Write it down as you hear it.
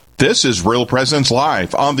This is Real Presence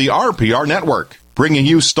Live on the RPR Network, bringing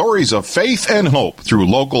you stories of faith and hope through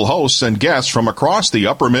local hosts and guests from across the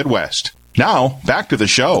upper Midwest. Now, back to the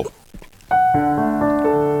show.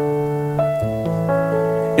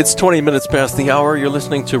 It's 20 minutes past the hour. You're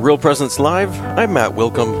listening to Real Presence Live. I'm Matt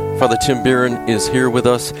Wilkham. Father Tim Biren is here with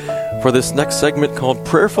us for this next segment called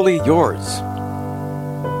Prayerfully Yours.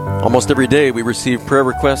 Almost every day we receive prayer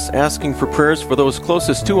requests asking for prayers for those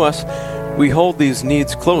closest to us. We hold these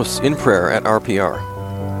needs close in prayer at RPR.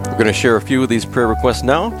 We're going to share a few of these prayer requests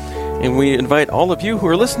now, and we invite all of you who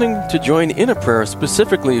are listening to join in a prayer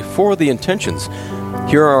specifically for the intentions.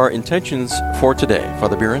 Here are our intentions for today.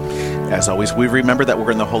 Father Biren? As always, we remember that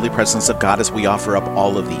we're in the holy presence of God as we offer up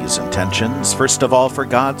all of these intentions. First of all, for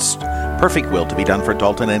God's perfect will to be done for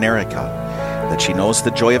Dalton and Erica, that she knows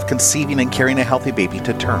the joy of conceiving and carrying a healthy baby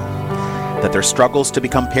to term, that their struggles to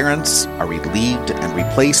become parents are relieved and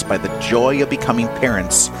replaced by the joy of becoming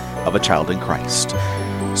parents of a child in Christ.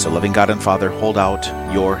 So, loving God and Father, hold out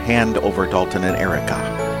your hand over Dalton and Erica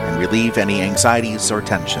and relieve any anxieties or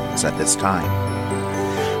tensions at this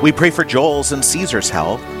time. We pray for Joel's and Caesar's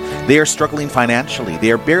health. They are struggling financially. They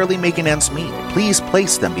are barely making ends meet. Please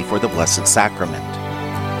place them before the Blessed Sacrament.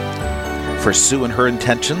 For Sue and her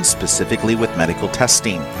intentions, specifically with medical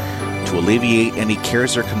testing, to alleviate any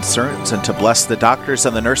cares or concerns, and to bless the doctors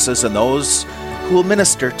and the nurses and those who will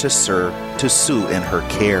minister to Sue in her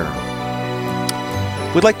care.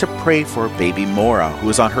 We'd like to pray for baby Maura, who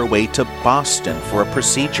is on her way to Boston for a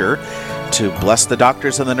procedure, to bless the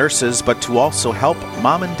doctors and the nurses, but to also help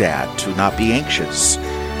mom and dad to not be anxious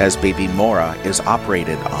as baby Maura is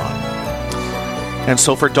operated on. And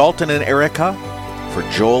so for Dalton and Erica, for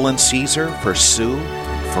Joel and Caesar, for Sue,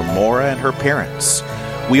 for Maura and her parents,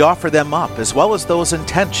 we offer them up, as well as those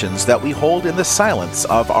intentions that we hold in the silence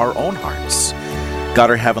of our own hearts. God,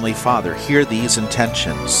 our Heavenly Father, hear these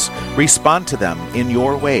intentions. Respond to them in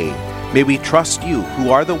your way. May we trust you,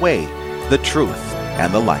 who are the way, the truth,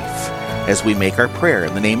 and the life, as we make our prayer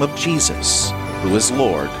in the name of Jesus, who is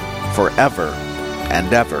Lord, forever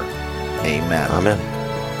and ever. Amen. Amen.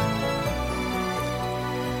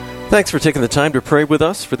 Thanks for taking the time to pray with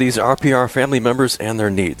us for these RPR family members and their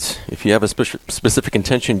needs. If you have a specific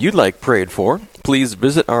intention you'd like prayed for, please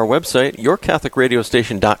visit our website,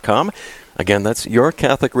 yourcatholicradiostation.com. Again, that's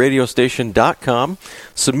yourcatholicradiostation.com.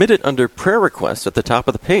 Submit it under prayer requests at the top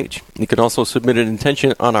of the page. You can also submit an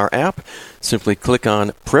intention on our app. Simply click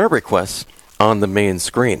on prayer requests on the main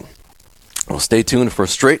screen. Well, stay tuned for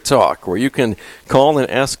Straight Talk, where you can call and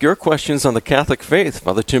ask your questions on the Catholic faith.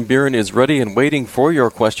 Father Tim Biren is ready and waiting for your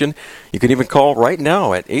question. You can even call right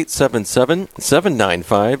now at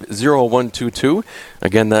 877-795-0122.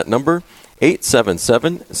 Again, that number,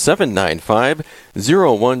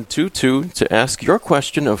 877-795-0122, to ask your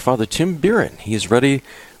question of Father Tim Biren. He is ready,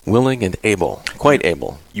 willing, and able. Quite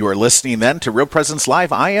able. You are listening then to Real Presence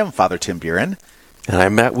Live. I am Father Tim Biren. And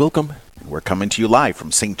I'm Matt Wilkham. We're coming to you live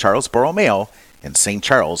from St. Charles Borromeo in St.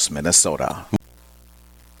 Charles, Minnesota.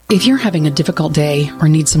 If you're having a difficult day or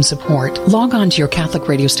need some support, log on to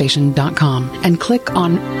yourcatholicradiostation.com and click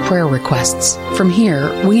on Prayer Requests. From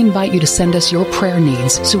here, we invite you to send us your prayer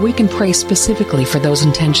needs so we can pray specifically for those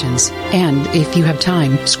intentions. And if you have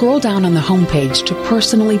time, scroll down on the homepage to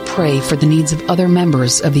personally pray for the needs of other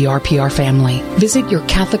members of the RPR family. Visit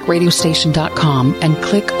yourcatholicradiostation.com and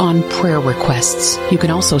click on Prayer Requests. You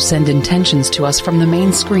can also send intentions to us from the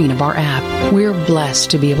main screen of our app. We're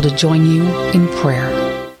blessed to be able to join you in prayer.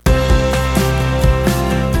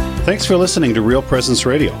 Thanks for listening to Real Presence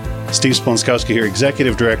Radio. Steve Splonskowski here,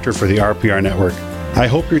 Executive Director for the RPR Network. I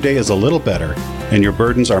hope your day is a little better and your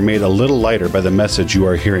burdens are made a little lighter by the message you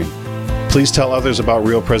are hearing. Please tell others about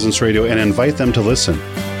Real Presence Radio and invite them to listen.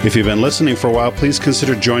 If you've been listening for a while, please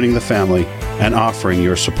consider joining the family and offering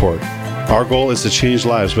your support. Our goal is to change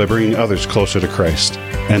lives by bringing others closer to Christ.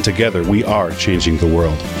 And together we are changing the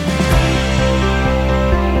world.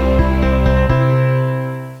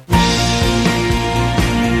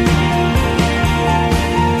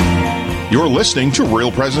 You're listening to Real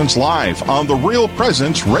Presence Live on the Real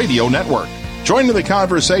Presence Radio Network. Join in the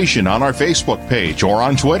conversation on our Facebook page or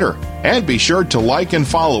on Twitter. And be sure to like and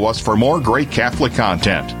follow us for more great Catholic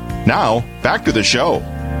content. Now, back to the show.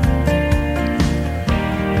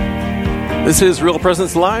 This is Real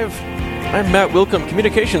Presence Live. I'm Matt Wilkham,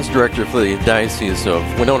 Communications Director for the Diocese of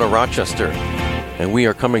Winona-Rochester. And we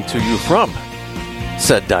are coming to you from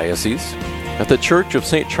said diocese at the Church of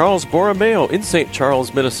St. Charles Borromeo in St.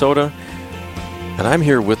 Charles, Minnesota. And I'm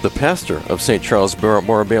here with the pastor of St. Charles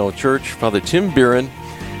Borromeo Church, Father Tim Biren.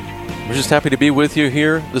 We're just happy to be with you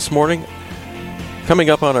here this morning. Coming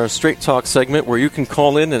up on our Straight Talk segment, where you can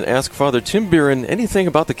call in and ask Father Tim Bieran anything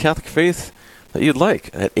about the Catholic faith that you'd like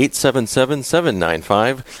at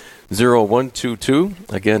 877-795-0122.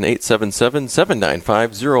 Again,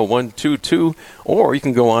 877-795-0122. Or you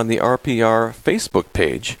can go on the RPR Facebook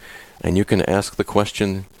page and you can ask the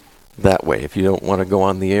question that way. If you don't want to go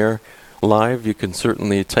on the air live, you can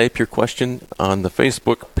certainly type your question on the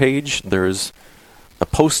Facebook page. There's a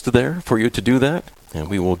post there for you to do that, and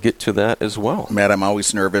we will get to that as well. Matt, I'm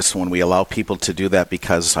always nervous when we allow people to do that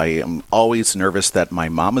because I am always nervous that my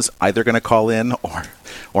mom is either going to call in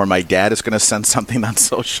or my dad is going to send something on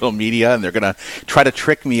social media, and they're going to try to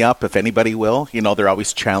trick me up, if anybody will. You know, they're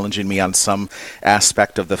always challenging me on some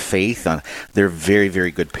aspect of the faith. They're very,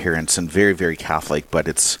 very good parents and very, very Catholic, but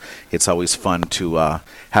it's always fun to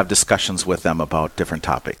have discussions with them about different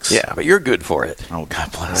topics. Yeah, but you're good for it. Oh,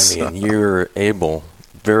 God bless. I mean, you're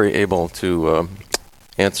very able to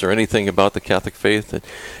answer anything about the Catholic faith. And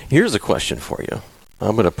here's a question for you.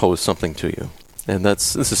 I'm going to pose something to you. And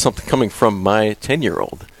this is something coming from my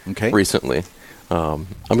 10-year-old recently. I'm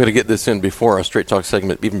going to get this in before our Straight Talk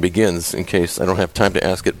segment even begins, in case I don't have time to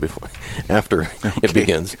ask it after it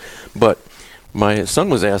begins. But my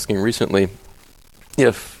son was asking recently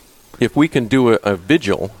if we can do a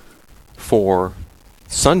vigil for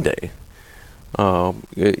Sunday.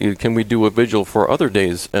 Can we do a vigil for other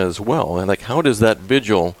days as well? And how is it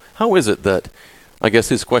that, I guess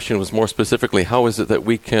his question was more specifically, how is it that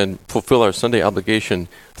we can fulfill our Sunday obligation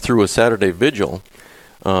through a Saturday vigil,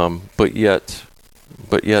 but yet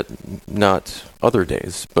not other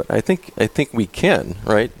days? But I think we can,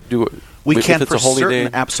 right? Do it. We can if it's for a holy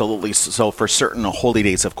certain, day? absolutely. So for certain holy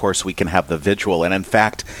days, of course, we can have the vigil. And in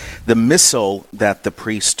fact, the missal that the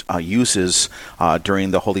priest uses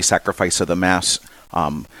during the holy sacrifice of the Mass,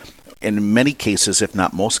 in many cases, if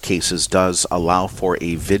not most cases, does allow for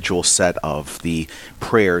a vigil set of the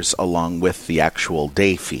prayers along with the actual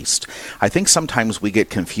day feast. I think sometimes we get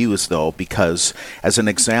confused, though, because, as an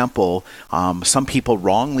example, some people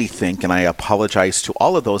wrongly think, and I apologize to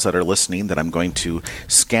all of those that are listening that I'm going to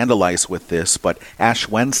scandalize with this, but Ash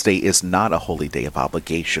Wednesday is not a holy day of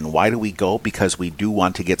obligation. Why do we go? Because we do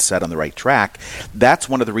want to get set on the right track. That's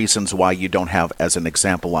one of the reasons why you don't have, as an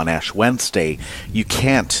example, on Ash Wednesday, you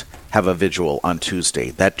can't have a vigil on Tuesday.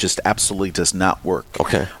 That just absolutely does not work.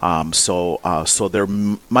 Okay. So there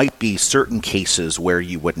might be certain cases where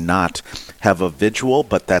you would not have a vigil,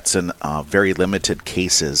 but that's in very limited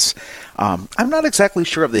cases. I'm not exactly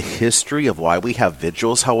sure of the history of why we have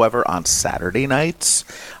vigils, however, on Saturday nights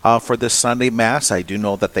for this Sunday Mass. I do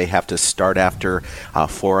know that they have to start after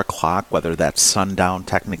 4 o'clock, whether that's sundown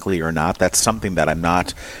technically or not. That's something that I'm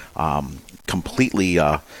not completely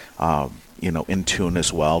in tune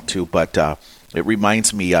as well, too. But it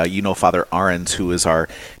reminds me, Father Ahrens, who is our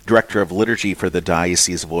Director of Liturgy for the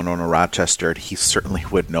Diocese of Winona-Rochester, he certainly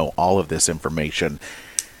would know all of this information.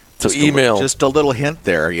 So email. Just a little hint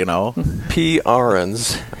there,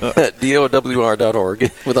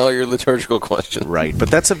 PRns@dowr.org with all your liturgical questions. Right, but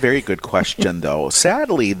that's a very good question, though.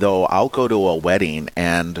 Sadly, though, I'll go to a wedding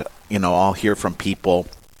and, I'll hear from people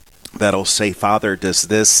that'll say, Father, does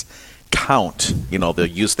this count? They'll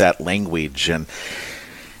use that language, and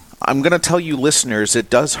I'm going to tell you listeners,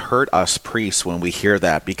 it does hurt us priests when we hear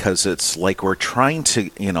that, because it's like we're trying to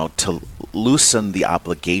to loosen the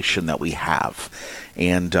obligation that we have.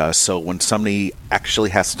 And so when somebody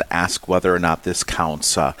actually has to ask whether or not this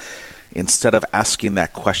counts, instead of asking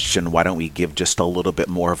that question, why don't we give just a little bit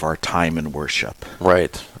more of our time in worship?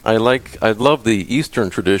 Right. I love the Eastern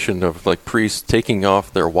tradition of priests taking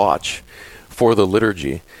off their watch for the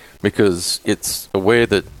liturgy, because it's a way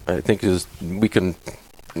that I think we can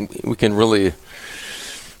really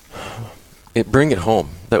bring it home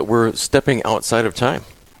that we're stepping outside of time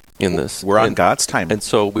in this. We're on God's time. And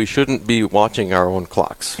so we shouldn't be watching our own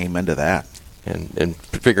clocks. Amen to that. And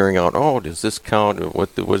figuring out, does this count? Or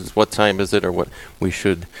what time is it? Or what? We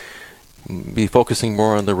should be focusing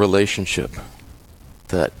more on the relationship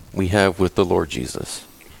that we have with the Lord Jesus.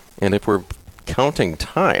 And if we're counting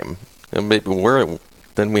time, and maybe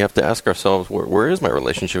then we have to ask ourselves, where is my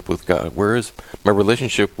relationship with God? Where is my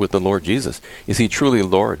relationship with the Lord Jesus? Is He truly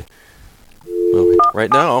Lord? Well,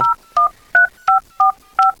 right now,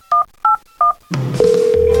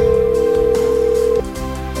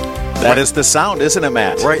 that is the sound, isn't it,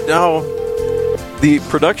 Matt? Right now, the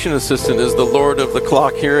production assistant is the Lord of the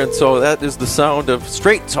clock here, and so that is the sound of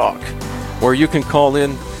Straight Talk, where you can call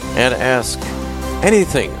in and ask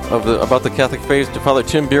anything about the Catholic faith to Father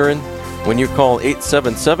Tim Bieran when you call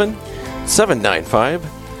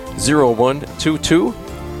 877-795-0122.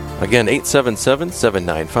 Again,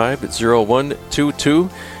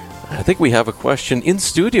 877-795-0122. I think we have a question in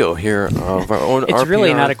studio here of our own It's RPR.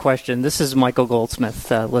 really not a question. This is Michael Goldsmith,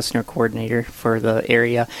 listener coordinator for the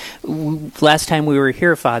area. Last time we were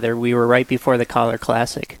here, Father, we were right before the Collar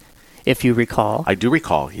Classic, if you recall. I do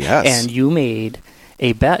recall, yes. And you made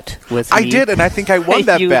a bet with me. I did, and I think I won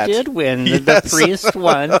that bet. You did win. Yes. The priest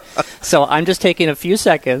won. So I'm just taking a few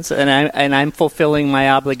seconds, and I'm fulfilling my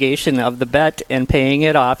obligation of the bet and paying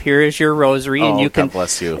it off. Here is your rosary, and you can. God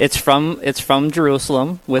bless you. It's from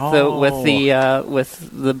Jerusalem with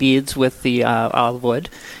the beads with the olive wood,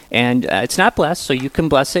 and it's not blessed, so you can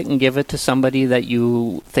bless it and give it to somebody that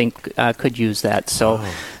you think could use that. So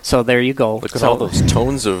there you go. Look at all those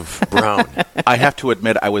tones of brown. I have to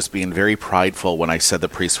admit, I was being very prideful when I said the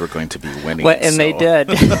priests were going to be winning. Well, and they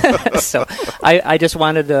did. So I just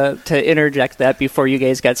wanted to interject that before you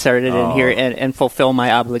guys got started in here and fulfill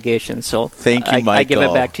my obligation. So thank you, Michael. I give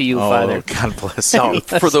it back to you, Father. God bless you. Now,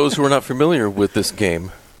 for those who are not familiar with this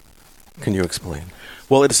game, can you explain?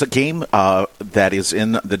 Well, it's a game that is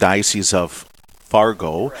in the Diocese of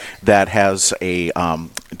Fargo that has a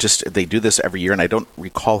they do this every year, and I don't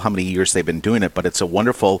recall how many years they've been doing it, but it's a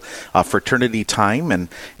wonderful fraternity time,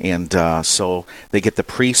 and so they get the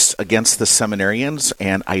priests against the seminarians,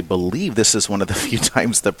 and I believe this is one of the few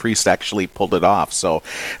times the priest actually pulled it off. So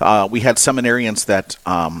we had seminarians that,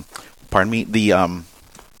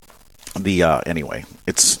 anyway,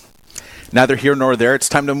 it's neither here nor there. It's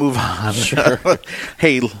time to move on. Sure.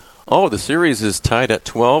 Hey. Oh, the series is tied at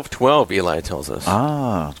 12-12, Eli tells us.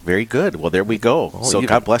 Ah, very good. Well, there we go. So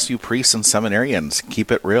God bless you, priests and seminarians. Keep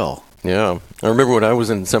it real. Yeah. I remember when I was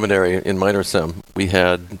in seminary, in minor sem, we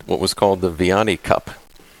had what was called the Vianney Cup.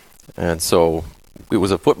 And so it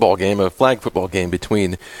was a football game, a flag football game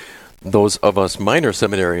between those of us minor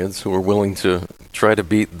seminarians who were willing to try to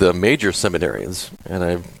beat the major seminarians. And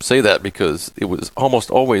I say that because it was almost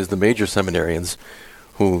always the major seminarians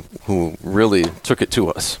who really took it to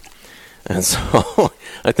us. And so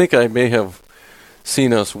I think I may have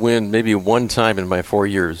seen us win maybe one time in my 4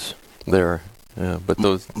 years there. But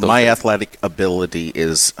those my athletic ability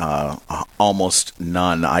is almost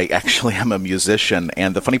none. I actually am a musician,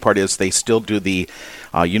 and the funny part is they still do the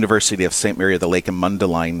University of St. Mary of the Lake in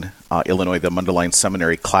Mundelein, Illinois, the Mundelein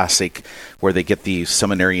Seminary Classic, where they get the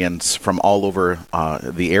seminarians from all over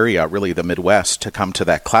the area, really the Midwest, to come to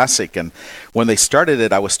that classic. And when they started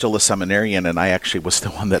it, I was still a seminarian, and I actually was the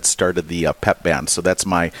one that started the pep band. So that's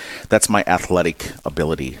my athletic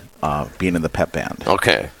ability, being in the pep band.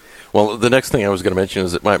 Okay. Well, the next thing I was going to mention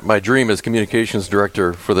is that my dream as communications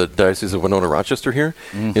director for the Diocese of Winona-Rochester here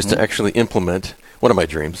is to actually implement one of my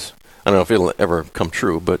dreams. I don't know if it'll ever come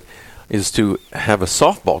true, but is to have a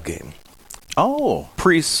softball game. Oh.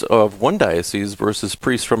 Priests of one diocese versus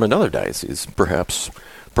priests from another diocese. Perhaps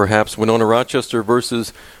Winona-Rochester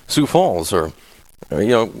versus Sioux Falls or,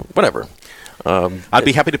 whatever. I'd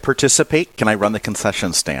be happy to participate. Can I run the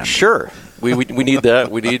concession stand? Sure. We need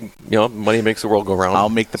that. We need, money makes the world go round. I'll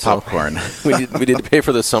make the popcorn. we need to pay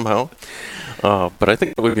for this somehow. But I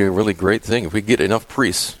think it would be a really great thing if we get enough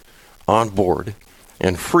priests on board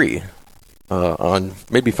and free on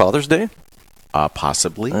maybe Father's Day.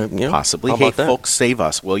 Possibly. Possibly. Hey, folks, save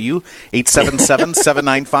us, will you?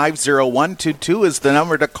 877-795-0122 is the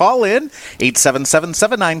number to call in.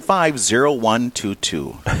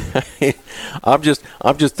 877-795-0122. I'm just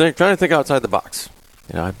trying to think outside the box.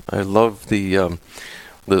 I love the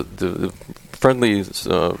friendly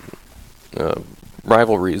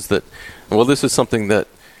rivalries that. Well, this is something that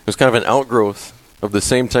was kind of an outgrowth of the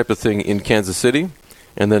same type of thing in Kansas City,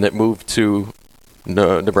 and then it moved to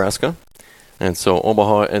Nebraska. And so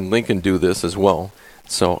Omaha and Lincoln do this as well.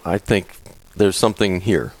 So I think there's something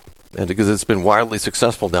here, and because it's been wildly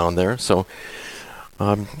successful down there. So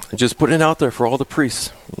just putting it out there for all the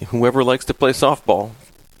priests. Whoever likes to play softball,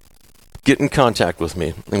 get in contact with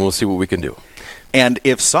me, and we'll see what we can do. And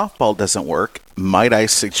if softball doesn't work, might I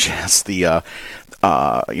suggest the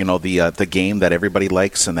game that everybody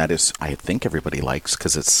likes, and that is, I think everybody likes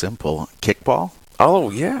because it's simple, kickball.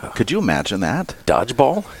 Oh, yeah. Could you imagine that?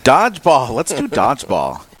 Dodgeball? Dodgeball. Let's do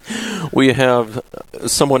dodgeball. We have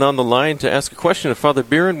someone on the line to ask a question of Father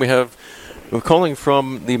Biren. We're calling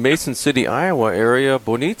from the Mason City, Iowa area.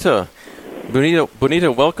 Bonita,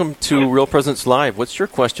 welcome to Real Presence Live. What's your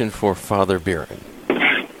question for Father Biren?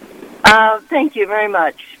 Thank you very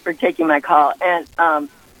much for taking my call. And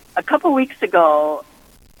a couple weeks ago,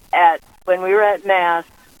 when we were at Mass,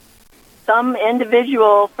 some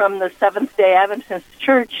individual from the Seventh-day Adventist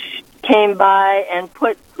Church came by and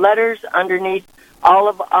put letters underneath all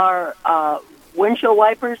of our windshield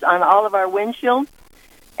wipers on all of our windshields.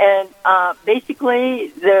 And basically,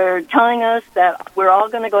 they're telling us that we're all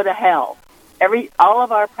going to go to hell. all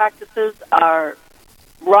of our practices are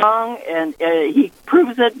wrong, and he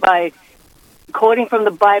proves it by quoting from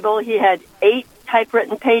the Bible. He had 8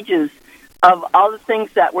 typewritten pages of all the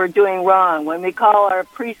things that we're doing wrong. When we call our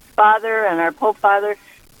priest father and our pope father,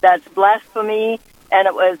 that's blasphemy, and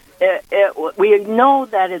we know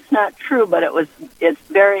that it's not true, but it's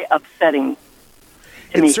very upsetting.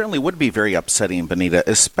 It certainly would be very upsetting, Benita,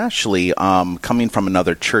 especially coming from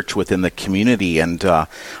another church within the community. And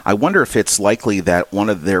I wonder if it's likely that one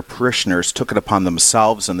of their parishioners took it upon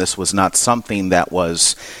themselves and this was not something that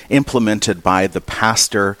was implemented by the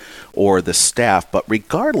pastor or the staff. But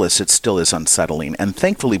regardless, it still is unsettling. And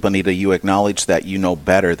thankfully, Benita, you acknowledge that you know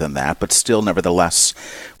better than that. But still, nevertheless,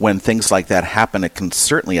 when things like that happen, it can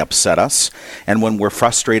certainly upset us. And when we're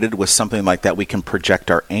frustrated with something like that, we can project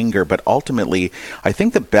our anger. But ultimately, I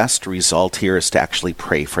think the best result here is to actually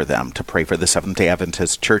pray for them, to pray for the Seventh-day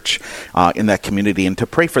Adventist Church in that community, and to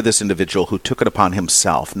pray for this individual who took it upon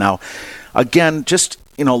himself. Now, again, just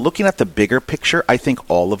looking at the bigger picture, I think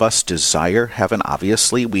all of us desire heaven.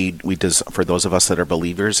 Obviously, we for those of us that are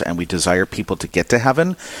believers, and we desire people to get to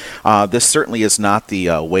heaven. This certainly is not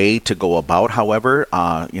the way to go about. However,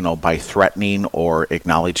 by threatening or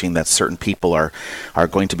acknowledging that certain people are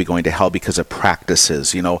going to be going to hell because of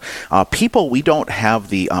practices. People, we don't have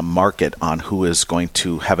the market on who is going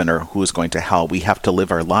to heaven or who is going to hell. We have to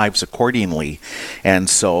live our lives accordingly, and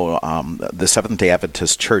so the Seventh-day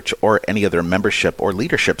Adventist Church or any other membership or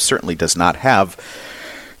leadership certainly does not have,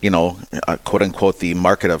 quote unquote, the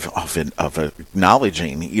market of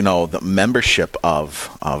acknowledging, the membership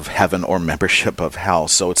of heaven or membership of hell.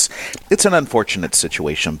 So it's an unfortunate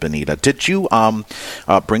situation, Benita. Did you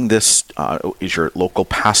bring this? Is your local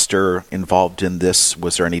pastor involved in this?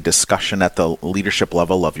 Was there any discussion at the leadership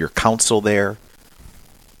level of your council there?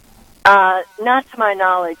 Not to my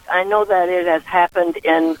knowledge. I know that it has happened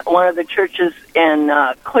in one of the churches in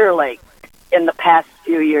Clear Lake in the past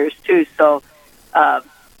few years, too. So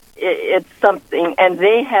it's something. And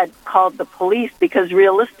they had called the police because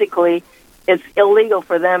realistically it's illegal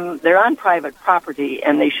for them. They're on private property,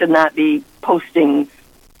 and they should not be posting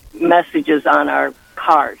messages on our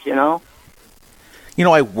cars,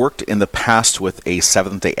 I worked in the past with a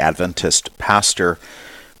Seventh-day Adventist pastor.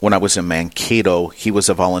 When I was in Mankato, he was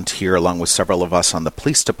a volunteer along with several of us on the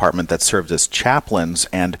police department that served as chaplains,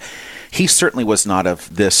 and he certainly was not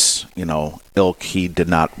of this, ilk. He did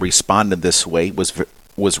not respond in this way.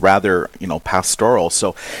 Was rather, pastoral.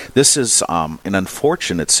 So this is an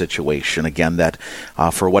unfortunate situation, again, that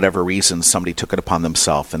for whatever reason somebody took it upon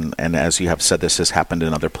themselves, and as you have said, this has happened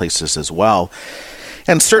in other places as well.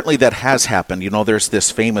 And certainly that has happened. There's this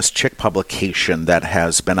famous Chick publication that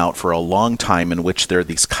has been out for a long time in which there are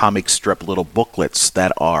these comic strip little booklets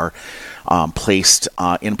that are placed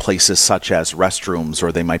in places such as restrooms,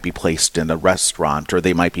 or they might be placed in a restaurant, or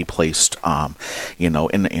they might be placed, on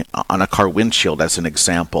a car windshield as an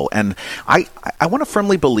example. And I want to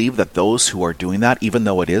firmly believe that those who are doing that, even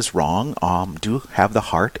though it is wrong, do have the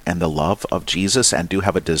heart and the love of Jesus and do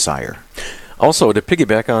have a desire. Also, to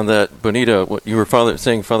piggyback on that, Bonita, what you were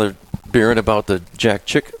saying, Father Barron, about the Jack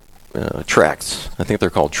Chick tracts. I think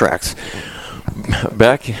they're called tracts.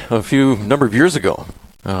 Back number of years ago,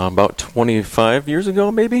 about 25 years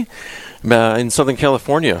ago, maybe, in Southern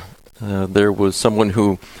California, there was someone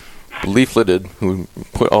who leafleted, who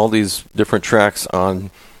put all these different tracts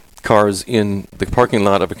on cars in the parking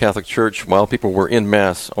lot of a Catholic church while people were in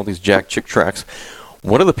Mass, all these Jack Chick tracts.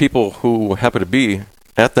 One of the people who happened to be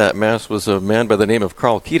at that Mass was a man by the name of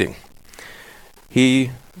Carl Keating.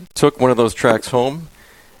 He took one of those tracts home,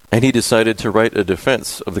 and he decided to write a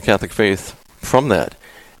defense of the Catholic faith from that.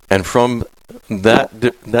 And from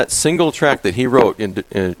that single tract that he wrote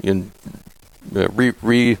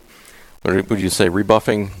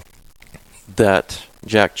rebuffing that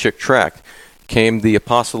Jack Chick tract, came the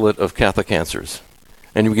Apostolate of Catholic Answers.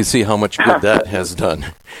 And we can see how much good that has done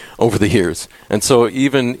over the years. And so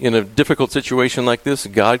even in a difficult situation like this,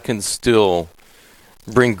 God can still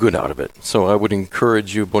bring good out of it. So I would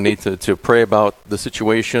encourage you, Bonita, to pray about the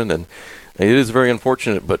situation. And it is very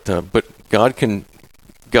unfortunate, but God can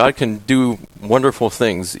do wonderful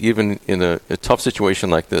things even in a tough situation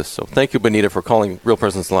like this. So thank you, Bonita, for calling Real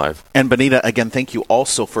Presence Live. And Bonita, again, thank you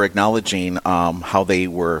also for acknowledging how they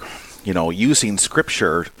were using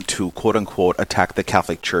Scripture to, quote-unquote, attack the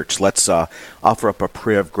Catholic Church. Let's offer up a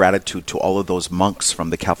prayer of gratitude to all of those monks from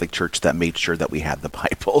the Catholic Church that made sure that we had the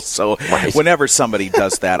Bible. So right. Whenever somebody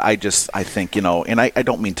does that, I think, and I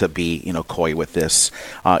don't mean to be, coy with this.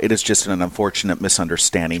 It is just an unfortunate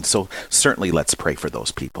misunderstanding. So certainly let's pray for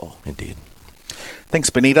those people. Indeed. Thanks,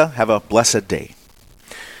 Benita. Have a blessed day.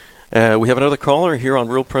 We have another caller here on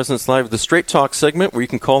Real Presence Live, the Straight Talk segment, where you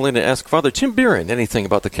can call in and ask Father Tim Bieran anything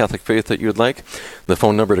about the Catholic faith that you'd like. The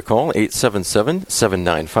phone number to call,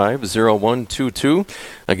 877-795-0122.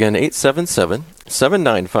 Again,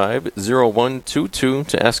 877-795-0122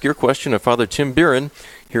 to ask your question of Father Tim Bieran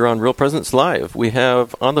here on Real Presence Live. We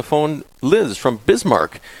have on the phone Liz from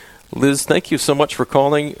Bismarck. Liz, thank you so much for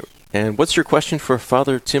calling. And what's your question for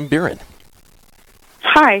Father Tim Bieran?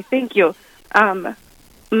 Hi, thank you.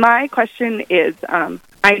 My question is,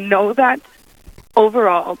 I know that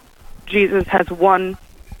overall Jesus has won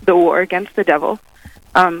the war against the devil,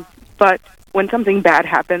 but when something bad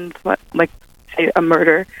happens, like say a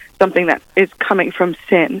murder, something that is coming from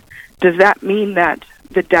sin, does that mean that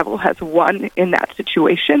the devil has won in that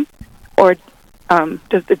situation? Or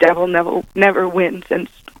does the devil never win since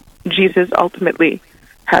Jesus ultimately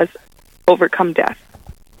has overcome death?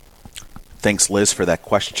 Thanks, Liz, for that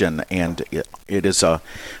question. And it is a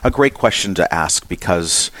great question to ask,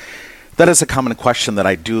 because that is a common question that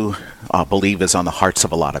I do believe is on the hearts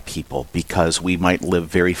of a lot of people, because we might live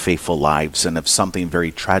very faithful lives, and if something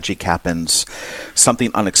very tragic happens, something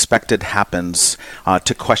unexpected happens,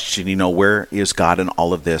 to question, where is God in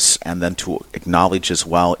all of this? And then to acknowledge as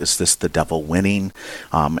well, is this the devil winning?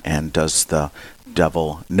 And does the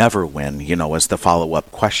devil never win, as the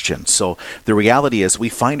follow-up question. So the reality is we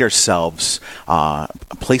find ourselves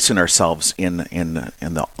placing ourselves in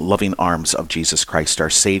the loving arms of Jesus Christ, our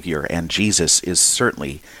Savior, and Jesus is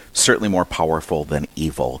certainly more powerful than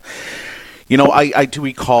evil. I do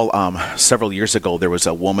recall several years ago there was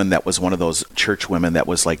a woman that was one of those church women that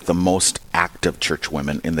was like the most active church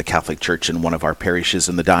women in the Catholic Church in one of our parishes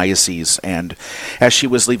in the diocese. And as she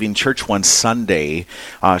was leaving church one Sunday,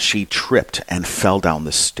 she tripped and fell down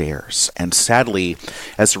the stairs. And sadly,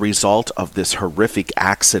 as a result of this horrific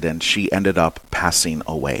accident, she ended up passing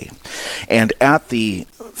away. And at the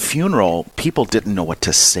funeral, people didn't know what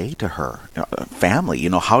to say to her. Family,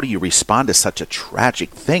 how do you respond to such a tragic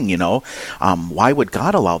thing? Why would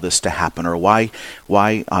God allow this to happen, or why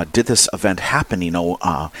did this event happen?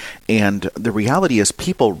 And the reality is,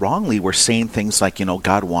 people wrongly were saying things like,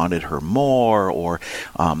 God wanted her more, or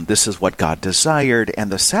this is what God desired. And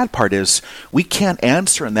the sad part is, we can't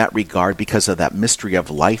answer in that regard because of that mystery of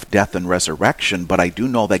life, death, and resurrection. But I do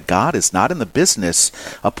know that God is not in the business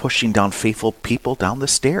of pushing down faithful people down the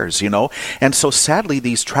stairs, And so sadly,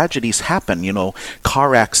 these tragedies happen,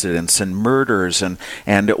 car accidents and murders and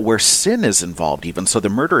where sin is involved even. So the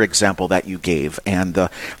murder example that you gave, and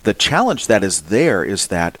the challenge that is there is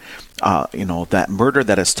that that murder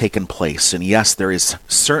that has taken place. And yes, there is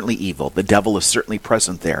certainly evil. The devil is certainly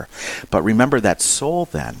present there. But remember, that soul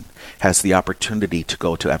then has the opportunity to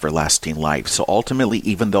go to everlasting life. So ultimately,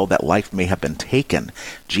 even though that life may have been taken,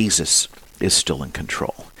 Jesus is still in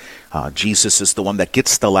control. Jesus is the one that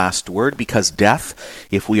gets the last word, because death,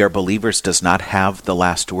 if we are believers, does not have the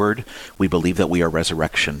last word. We believe that we are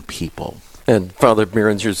resurrection people. And Father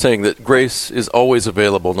Bieran, you're saying that grace is always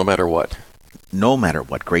available no matter what. No matter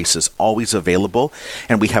what, grace is always available,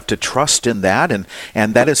 and we have to trust in that, and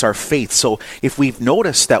that is our faith. So if we've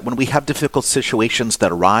noticed that when we have difficult situations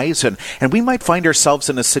that arise, and we might find ourselves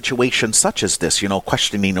in a situation such as this,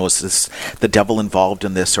 questioning, is this the devil involved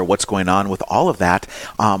in this, or what's going on with all of that?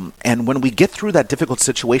 And when we get through that difficult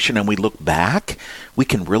situation and we look back, we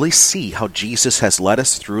can really see how Jesus has led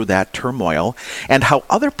us through that turmoil, and how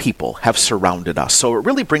other people have surrounded us. So it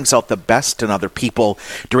really brings out the best in other people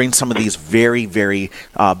during some of these very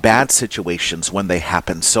bad situations when they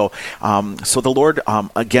happen. So the Lord,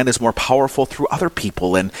 again, is more powerful through other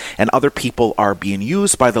people, and other people are being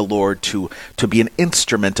used by the Lord to be an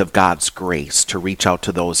instrument of God's grace to reach out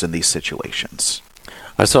to those in these situations.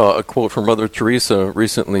 I saw a quote from Mother Teresa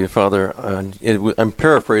recently, Father. I'm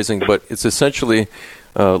paraphrasing, but it's essentially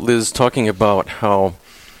Liz talking about how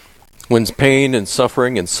when pain and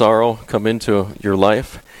suffering and sorrow come into your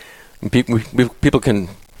life, people can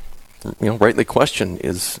rightly question,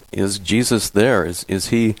 is Jesus there? Is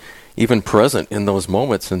he even present in those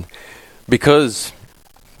moments? And because,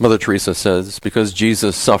 Mother Teresa says, because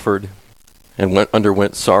Jesus suffered and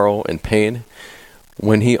underwent sorrow and pain,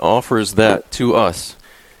 when he offers that to us,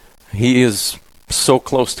 he is so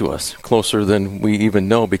close to us, closer than we even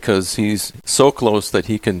know, because he's so close that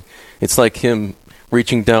it's like him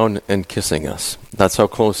reaching down and kissing us. That's how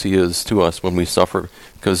close he is to us when we suffer,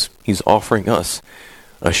 because he's offering us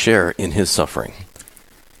a share in his suffering.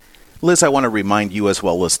 Liz, I want to remind you as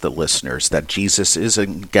well as the listeners that Jesus is,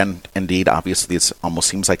 again, indeed, obviously it almost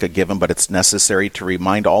seems like a given, but it's necessary to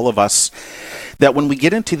remind all of us that when we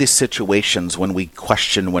get into these situations, when we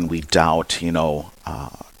question, when we doubt,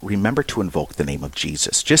 remember to invoke the name of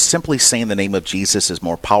Jesus. Just simply saying the name of Jesus is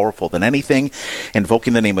more powerful than anything.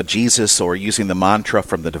 Invoking the name of Jesus or using the mantra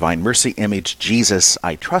from the Divine Mercy image, Jesus,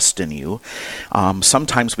 I trust in you.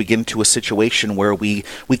 Sometimes we get into a situation where we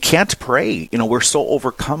can't pray. We're so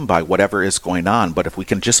overcome by whatever is going on. But if we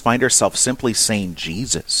can just find ourselves simply saying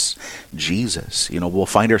Jesus, Jesus, we'll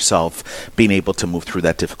find ourselves being able to move through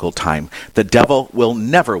that difficult time. The devil will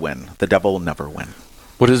never win. The devil will never win.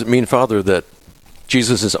 What does it mean, Father, that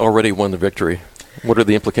Jesus has already won the victory? What are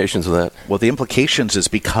the implications of that? Well, the implications is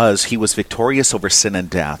because he was victorious over sin and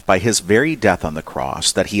death by his very death on the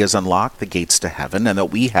cross, that he has unlocked the gates to heaven and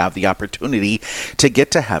that we have the opportunity to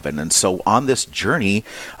get to heaven. And so on this journey,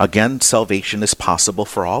 again, salvation is possible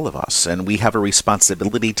for all of us. And we have a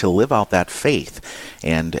responsibility to live out that faith.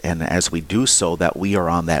 And as we do so, that we are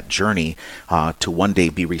on that journey to one day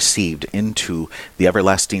be received into the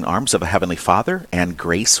everlasting arms of a Heavenly Father, and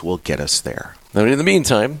grace will get us there. Now, in the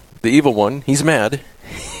meantime, the evil one, he's mad.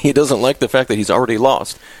 He doesn't like the fact that he's already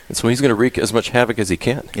lost. And so he's going to wreak as much havoc as he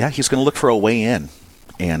can. Yeah, he's going to look for a way in.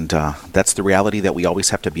 And that's the reality that we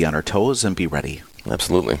always have to be on our toes and be ready.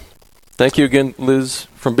 Absolutely. Thank you again, Liz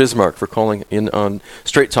from Bismarck, for calling in on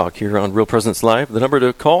Straight Talk here on Real Presence Live. The number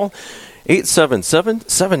to call,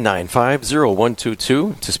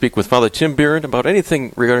 877-795-0122, to speak with Father Tim Bieran about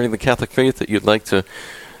anything regarding the Catholic faith that you'd like to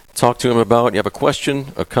talk to him about. You have a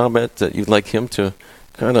question, a comment that you'd like him to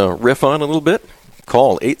kind of riff on a little bit,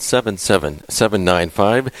 call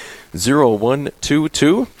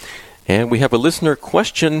 877-795-0122. And we have a listener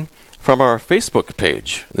question from our Facebook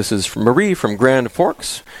page. This is from Marie from Grand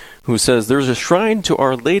Forks, who says there's a shrine to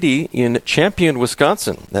Our Lady in Champion,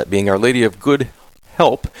 Wisconsin, that being Our Lady of Good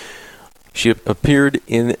Help. She appeared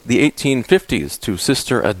in the 1850s to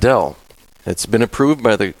Sister Adele. It's been approved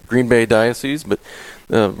by the Green Bay Diocese, but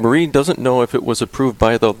Marie doesn't know if it was approved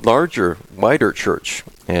by the larger, wider church.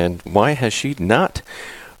 And why has she not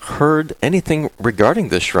heard anything regarding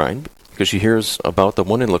this shrine? Because she hears about the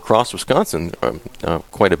one in La Crosse, Wisconsin,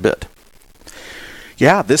 quite a bit.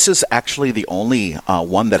 Yeah, this is actually the only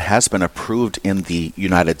one that has been approved in the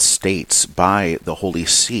United States by the Holy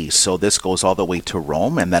See. So this goes all the way to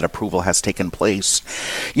Rome, and that approval has taken place.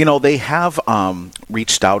 They have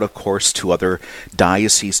reached out, of course, to other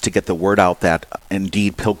dioceses to get the word out that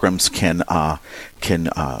indeed pilgrims can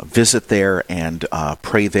visit there and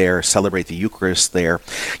pray there, celebrate the Eucharist there.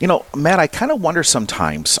 Matt, I kind of wonder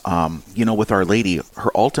sometimes, with Our Lady, her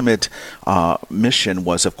ultimate mission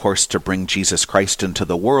was, of course, to bring Jesus Christ into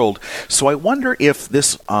the world. So I wonder if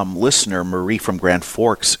this listener, Marie from Grand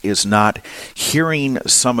Forks, is not hearing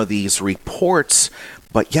some of these reports,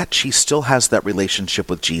 but yet she still has that relationship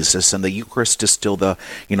with Jesus, and the Eucharist is still the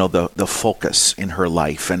focus in her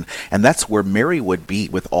life. And that's where Mary would be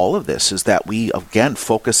with all of this, is that we, again,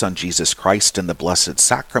 focus on Jesus Christ and the Blessed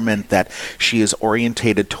Sacrament, that she is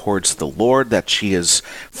orientated towards the Lord, that she is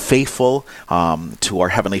faithful to our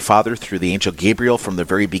Heavenly Father through the angel Gabriel from the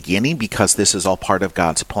very beginning, because this is all part of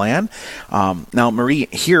God's plan. Now, Marie,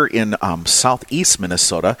 here in southeast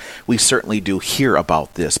Minnesota, we certainly do hear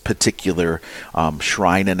about this particular shrine.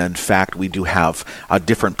 And in fact, we do have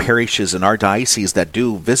different parishes in our diocese that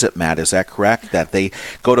do visit, Matt. Is that correct? That they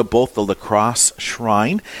go to both the La Crosse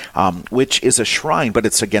Shrine, which is a shrine, but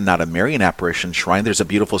it's, again, not a Marian apparition shrine. There's a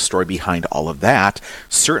beautiful story behind all of that.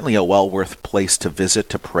 Certainly a well worth place to visit,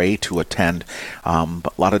 to pray, to attend.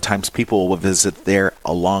 But a lot of times people will visit there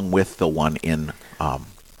along with the one in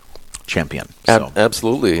Champion. So.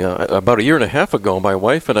 Absolutely. About a year and a half ago, my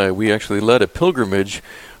wife and I, we actually led a pilgrimage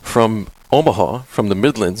from Omaha, from the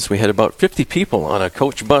Midlands. We had about 50 people on a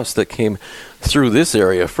coach bus that came through this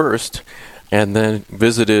area first and then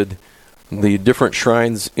visited the different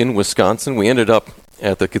shrines in Wisconsin. We ended up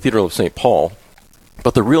at the Cathedral of St. Paul.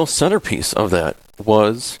 But the real centerpiece of that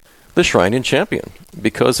was the shrine in Champion,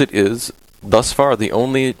 because it is thus far the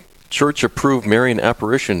only church-approved Marian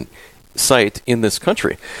apparition site in this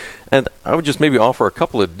country. And I would just maybe offer a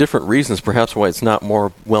couple of different reasons perhaps why it's not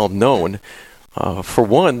more well known. For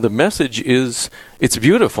one, the message is, it's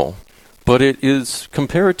beautiful, but it is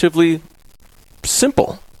comparatively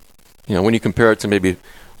simple. When you compare it to maybe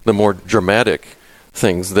the more dramatic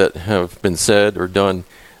things that have been said or done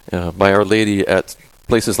by Our Lady at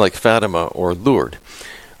places like Fatima or Lourdes.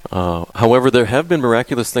 However, there have been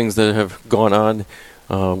miraculous things that have gone on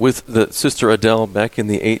with the Sister Adele back in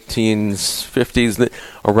the 1850s,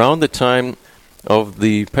 around the time of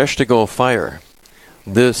the Peshtigo fire.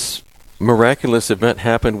 This miraculous event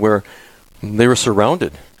happened where they were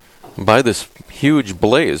surrounded by this huge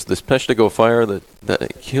blaze, this Peshtigo fire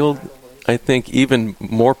that killed, I think, even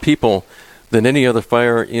more people than any other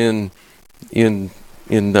fire in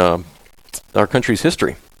our country's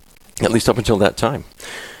history. at least up until that time.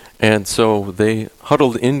 And so they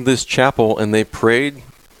huddled in this chapel and they prayed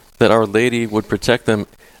that Our Lady would protect them,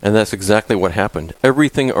 and that's exactly what happened.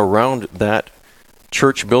 Everything around that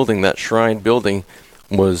church building, that shrine building,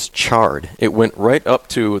 was charred. It went right up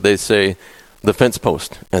to, they say, the fence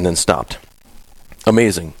post and then stopped.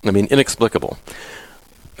 Amazing. I mean, inexplicable.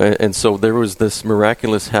 And so there was this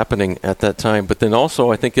miraculous happening at that time. But then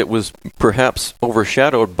also, I think it was perhaps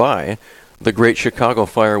overshadowed by the Great Chicago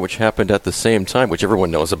Fire, which happened at the same time, which everyone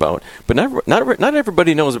knows about. But not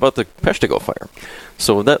everybody knows about the Peshtigo Fire.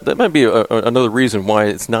 So that might be another reason why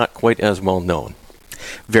it's not quite as well known.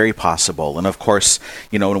 Very possible. And of course,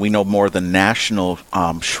 we know more than national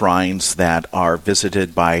shrines that are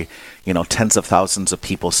visited by, tens of thousands of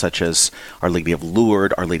people, such as Our Lady of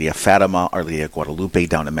Lourdes, Our Lady of Fatima, Our Lady of Guadalupe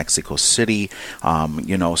down in Mexico City.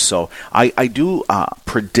 So I do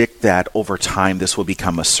predict that over time this will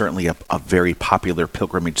become certainly a very popular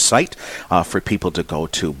pilgrimage site for people to go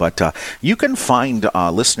to. But you can find,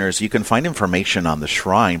 listeners, you can find information on the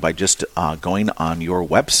shrine by just going on your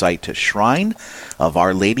website to Shrine of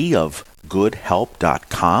Our Lady of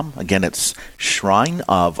GoodHelp.com. Again, it's Shrine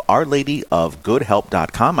of Our Lady of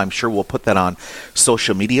GoodHelp.com. I'm sure we'll put that on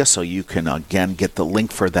social media so you can, again, get the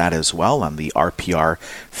link for that as well on the RPR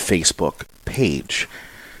Facebook page.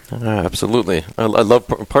 Absolutely. I love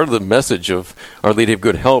part of the message of Our Lady of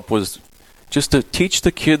Good Help was just to teach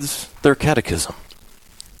the kids their catechism.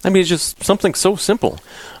 I mean, it's just something so simple.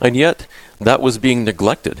 And yet, that was being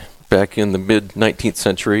neglected back in the mid-19th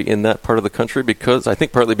century in that part of the country, because I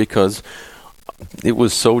think partly because it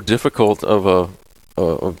was so difficult of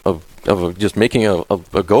just making a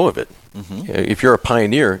go of it. Mm-hmm. If you're a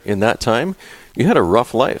pioneer in that time, you had a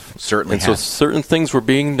rough life. Certainly. And so certain things were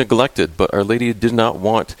being neglected, but Our Lady did not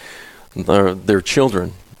want their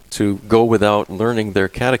children to go without learning their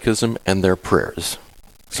catechism and their prayers.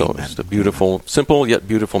 So Amen. It's a beautiful, simple yet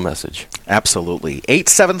beautiful message. Absolutely.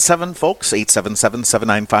 877, folks,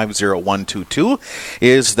 877-795-0122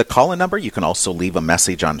 is the call-in number. You can also leave a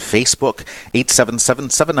message on Facebook,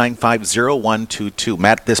 877-795-0122.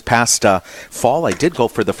 Matt, this past fall, I did go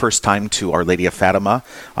for the first time to Our Lady of Fatima,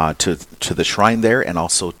 to the shrine there, and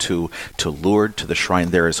also to Lourdes, to the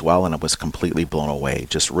shrine there as well, and I was completely blown away.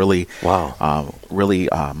 Just really, wow.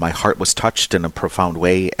 My heart was touched in a profound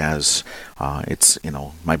way as it's,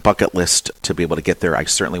 my bucket list to be able to get there. I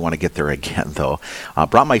certainly want to get there again, though.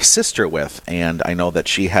 Brought my sister with, and I know that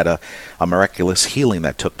she had a miraculous healing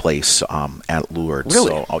that took place at Lourdes.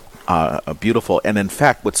 Really? So, beautiful. And in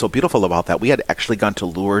fact, what's so beautiful about that, we had actually gone to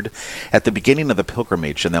Lourdes at the beginning of the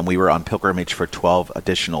pilgrimage, and then we were on pilgrimage for 12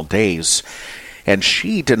 additional days. And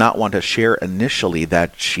she did not want to share initially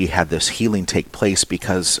that she had this healing take place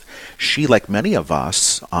because she, like many of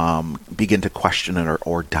us, begin to question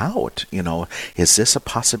or doubt, is this a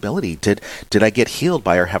possibility? Did I get healed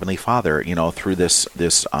by our Heavenly Father, through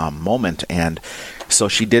this moment? And so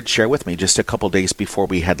she did share with me just a couple days before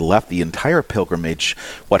we had left the entire pilgrimage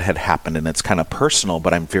what had happened. And it's kind of personal,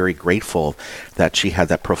 but I'm very grateful that she had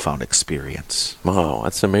that profound experience. Wow,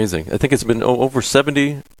 that's amazing. I think it's been over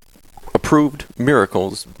 70 approved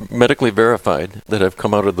miracles, medically verified, that have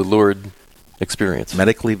come out of the Lourdes experience.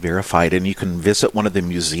 Medically verified, and you can visit one of the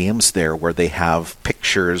museums there where they have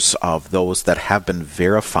pictures of those that have been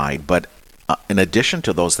verified. But in addition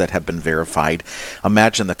to those that have been verified,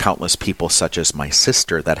 imagine the countless people such as my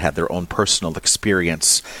sister that had their own personal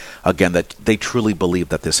experience, again, that they truly believe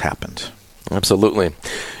that this happened. Absolutely.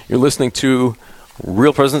 You're listening to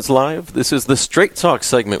Real Presence Live. This is the Straight Talk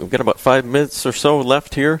segment. We've got about 5 minutes or so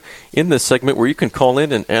left here in this segment where you can call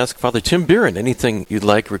in and ask Father Tim Bieran anything you'd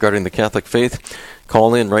like regarding the Catholic faith.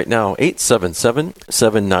 Call in right now,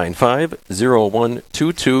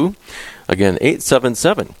 877-795-0122. Again,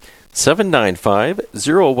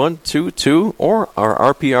 877-795-0122, or our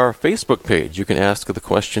RPR Facebook page. You can ask the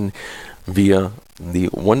question via the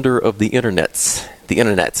wonder of the internets,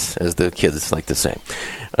 as the kids like to say.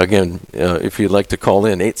 Again, if you'd like to call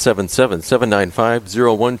in,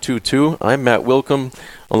 877-795-0122. I'm Matt Wilkham,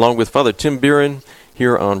 along with Father Tim Bieran,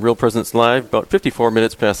 here on Real Presence Live, about 54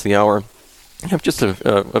 minutes past the hour. I have just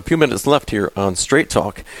a few minutes left here on Straight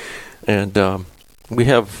Talk, and we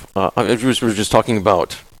have, as we were just talking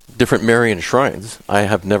about different Marian shrines. I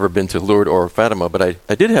have never been to Lourdes or Fatima, but I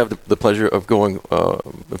did have the pleasure of going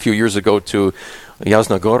a few years ago to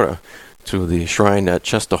Jasna Góra, to the shrine at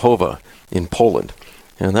Częstochowa in Poland.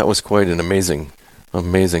 And that was quite an amazing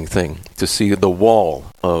thing to see the wall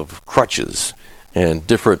of crutches and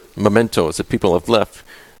different mementos that people have left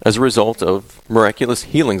as a result of miraculous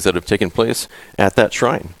healings that have taken place at that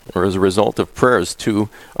shrine, or as a result of prayers to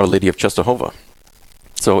Our Lady of Częstochowa.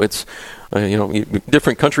 So it's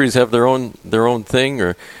different countries have their own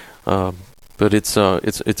thing, but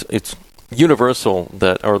it's universal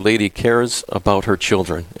that Our Lady cares about her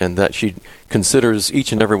children and that she considers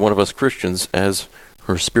each and every one of us Christians as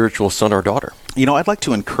her spiritual son or daughter. I'd like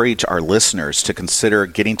to encourage our listeners to consider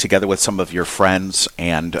getting together with some of your friends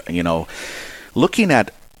and, looking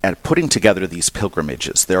at putting together these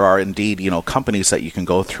pilgrimages. There are indeed, companies that you can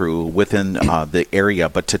go through within the area,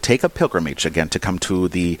 but to take a pilgrimage, again, to come to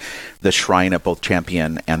the shrine at both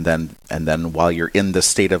Champion and then while you're in the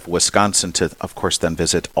state of Wisconsin to, of course, then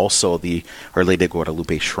visit also the Our Lady of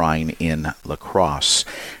Guadalupe Shrine in La Crosse.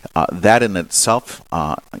 That in itself,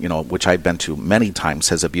 which I've been to many times,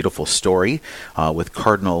 has a beautiful story with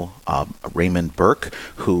Cardinal Raymond Burke,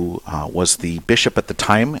 who was the bishop at the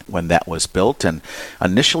time when that was built. And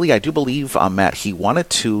initially, I do believe, Matt, he wanted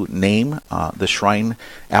to name the shrine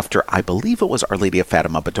after, I believe it was Our Lady of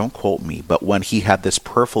Fatima, but don't quote me. But when he had this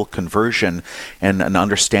prayerful conversion and an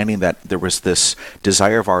understanding that there was this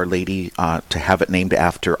desire of Our Lady to have it named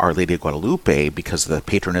after Our Lady of Guadalupe because the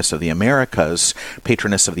patroness of the Americas,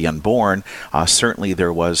 patroness of the unborn, certainly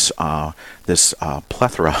there was this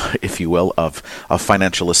plethora, if you will, of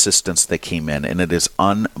financial assistance that came in, and it is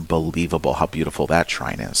unbelievable how beautiful that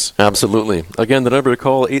shrine is. Absolutely. Again, the number to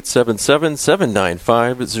call,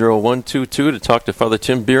 877-795-0122 to talk to Father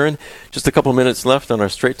Tim Bieran. Just a couple minutes left on our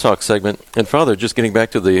Straight Talk segment. And Father, just getting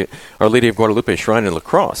back to the Our Lady of Guadalupe Shrine in La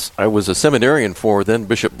Crosse, I was a seminarian for then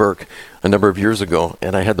Bishop Burke a number of years ago,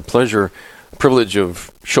 and I had the privilege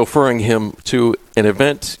of chauffeuring him to an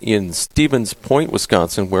event in Stevens Point,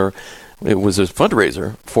 Wisconsin, where it was a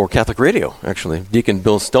fundraiser for Catholic Radio, actually. Deacon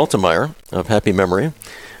Bill Steltemeyer of happy memory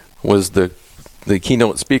was the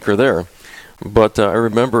keynote speaker there. But I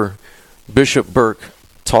remember Bishop Burke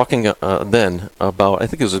talking then about, I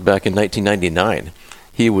think it was back in 1999,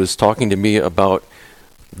 he was talking to me about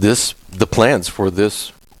the plans for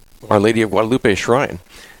this Our Lady of Guadalupe Shrine.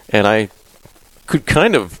 And I could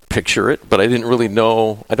kind of picture it, but I didn't really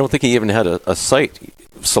know. I don't think he even had a site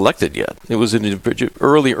selected yet. It was in the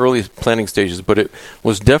early planning stages, but it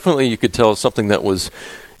was definitely, you could tell, something that was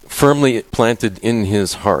firmly planted in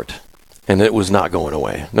his heart, and it was not going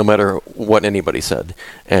away, no matter what anybody said.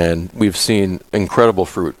 And we've seen incredible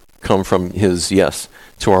fruit come from his yes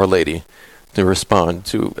to Our Lady to respond,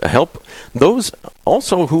 to help those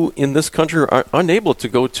also who in this country are unable to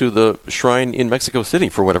go to the shrine in Mexico City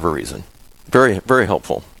for whatever reason. Very, very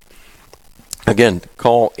helpful. Again,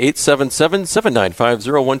 call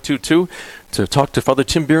 877-795-0122 to talk to Father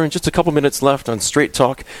Tim Bieran. Just a couple minutes left on Straight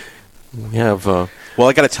Talk. We have... Well,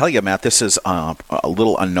 I got to tell you, Matt, this is a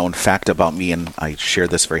little unknown fact about me, and I share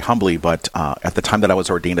this very humbly, but at the time that I was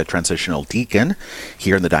ordained a transitional deacon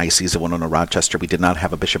here in the Diocese of Winona Rochester, we did not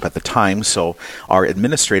have a bishop at the time, so our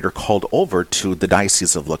administrator called over to the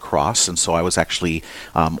Diocese of La Crosse, and so I was actually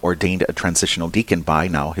ordained a transitional deacon by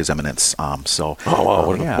now His Eminence. What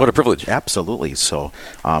a privilege. Absolutely. So,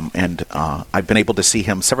 and I've been able to see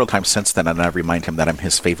him several times since then, and I remind him that I'm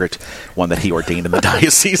his favorite one that he ordained in the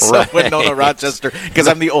Diocese of Winona Rochester. Because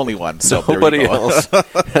I'm the only one. So nobody else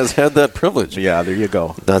has had that privilege. Yeah, there you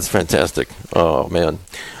go. That's fantastic. Oh, man.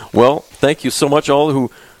 Well, thank you so much, all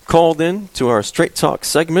who called in to our Straight Talk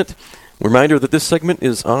segment. Reminder that this segment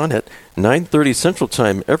is on at 9:30 Central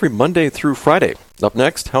Time every Monday through Friday. Up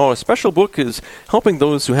next, how a special book is helping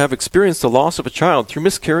those who have experienced the loss of a child through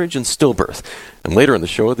miscarriage and stillbirth. And later in the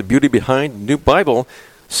show, the beauty behind new Bible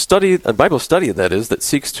study, a Bible study, that is, that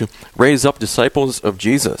seeks to raise up disciples of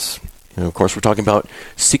Jesus. And of course, we're talking about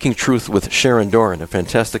Seeking Truth with Sharon Doran, a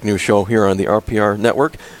fantastic new show here on the RPR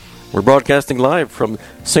Network. We're broadcasting live from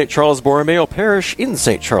St. Charles Borromeo Parish in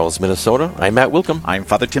St. Charles, Minnesota. I'm Matt Wilkham. I'm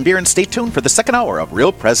Father Tim Bieran. Stay tuned for the second hour of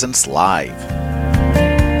Real Presence Live.